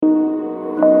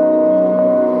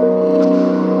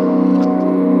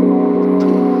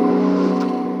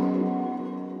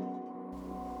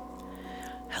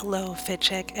Fit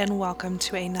Chick, and welcome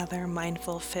to another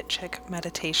Mindful Fit Chick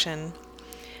meditation.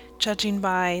 Judging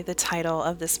by the title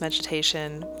of this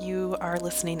meditation, you are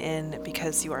listening in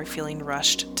because you are feeling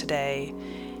rushed today.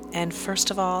 And first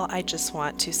of all, I just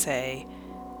want to say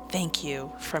thank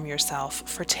you from yourself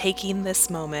for taking this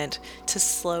moment to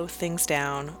slow things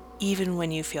down, even when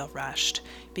you feel rushed,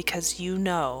 because you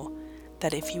know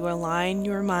that if you align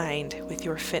your mind with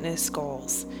your fitness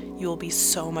goals, you will be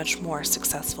so much more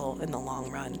successful in the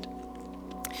long run.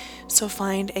 So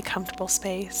find a comfortable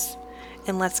space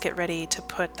and let's get ready to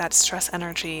put that stress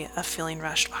energy of feeling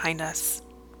rushed behind us.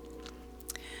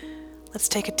 Let's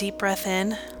take a deep breath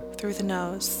in through the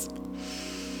nose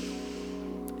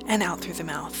and out through the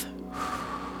mouth.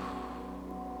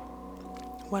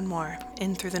 One more,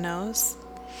 in through the nose.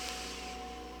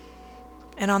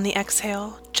 And on the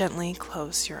exhale, gently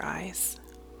close your eyes.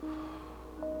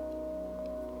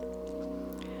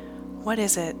 What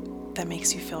is it that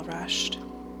makes you feel rushed?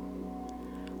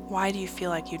 Why do you feel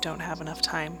like you don't have enough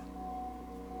time?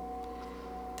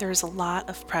 There is a lot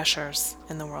of pressures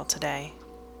in the world today,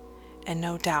 and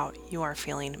no doubt you are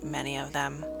feeling many of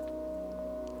them.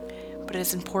 But it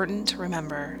is important to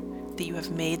remember that you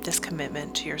have made this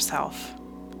commitment to yourself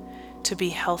to be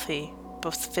healthy,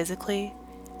 both physically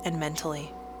and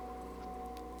mentally.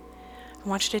 I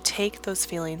want you to take those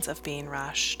feelings of being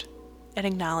rushed and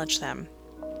acknowledge them.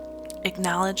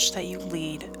 Acknowledge that you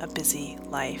lead a busy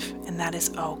life, and that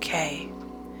is okay.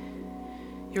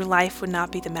 Your life would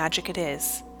not be the magic it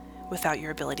is without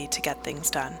your ability to get things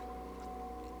done.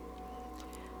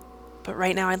 But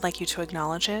right now, I'd like you to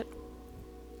acknowledge it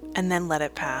and then let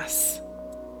it pass.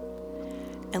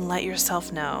 And let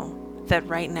yourself know that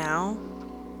right now,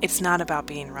 it's not about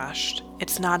being rushed.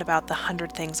 It's not about the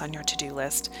 100 things on your to-do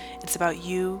list. It's about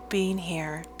you being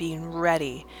here, being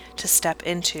ready to step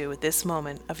into this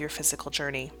moment of your physical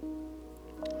journey.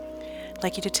 I'd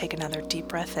like you to take another deep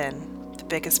breath in, the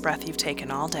biggest breath you've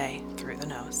taken all day through the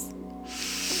nose.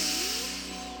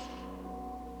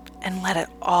 And let it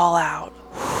all out.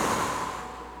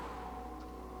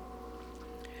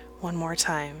 One more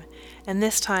time. And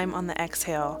this time on the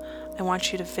exhale, I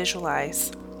want you to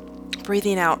visualize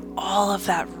breathing out all of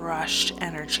that rushed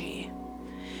energy.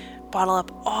 Bottle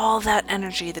up all that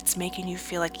energy that's making you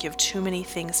feel like you have too many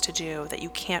things to do, that you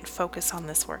can't focus on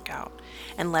this workout,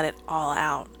 and let it all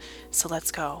out. So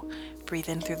let's go. Breathe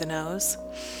in through the nose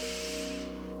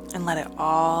and let it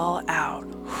all out.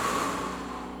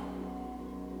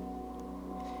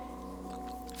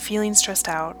 Feeling stressed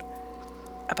out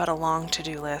about a long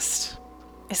to-do list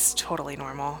is totally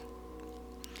normal.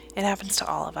 It happens to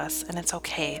all of us, and it's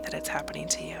okay that it's happening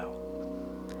to you.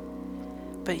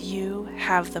 But you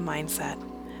have the mindset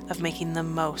of making the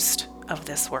most of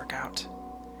this workout.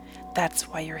 That's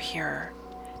why you're here.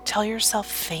 Tell yourself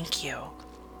thank you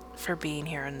for being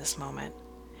here in this moment.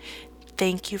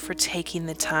 Thank you for taking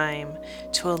the time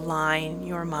to align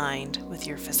your mind with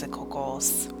your physical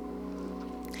goals.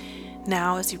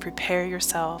 Now, as you prepare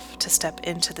yourself to step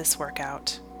into this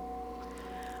workout,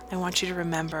 I want you to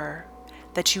remember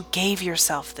that you gave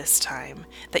yourself this time,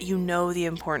 that you know the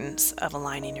importance of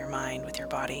aligning your mind with your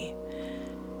body.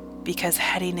 Because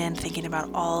heading in thinking about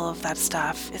all of that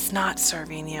stuff is not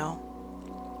serving you.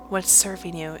 What's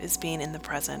serving you is being in the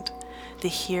present, the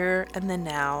here and the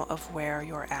now of where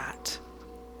you're at.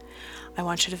 I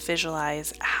want you to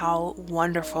visualize how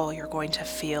wonderful you're going to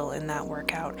feel in that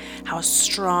workout, how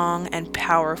strong and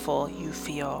powerful you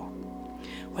feel,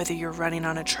 whether you're running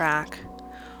on a track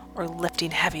or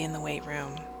lifting heavy in the weight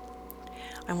room.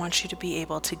 I want you to be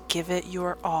able to give it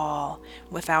your all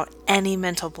without any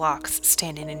mental blocks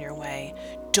standing in your way.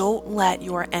 Don't let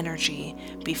your energy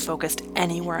be focused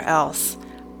anywhere else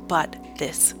but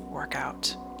this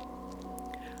workout.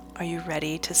 Are you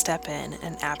ready to step in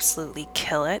and absolutely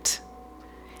kill it?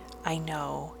 I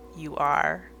know you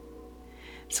are.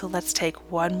 So let's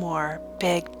take one more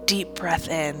big, deep breath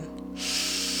in.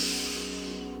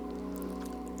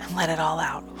 And let it all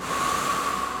out.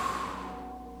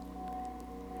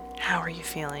 How are you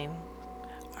feeling?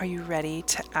 Are you ready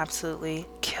to absolutely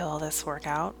kill this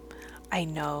workout? I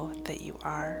know that you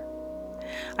are.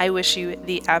 I wish you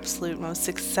the absolute most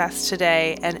success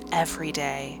today and every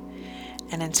day.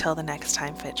 And until the next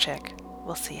time, Fit Chick,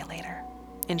 we'll see you later.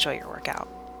 Enjoy your workout.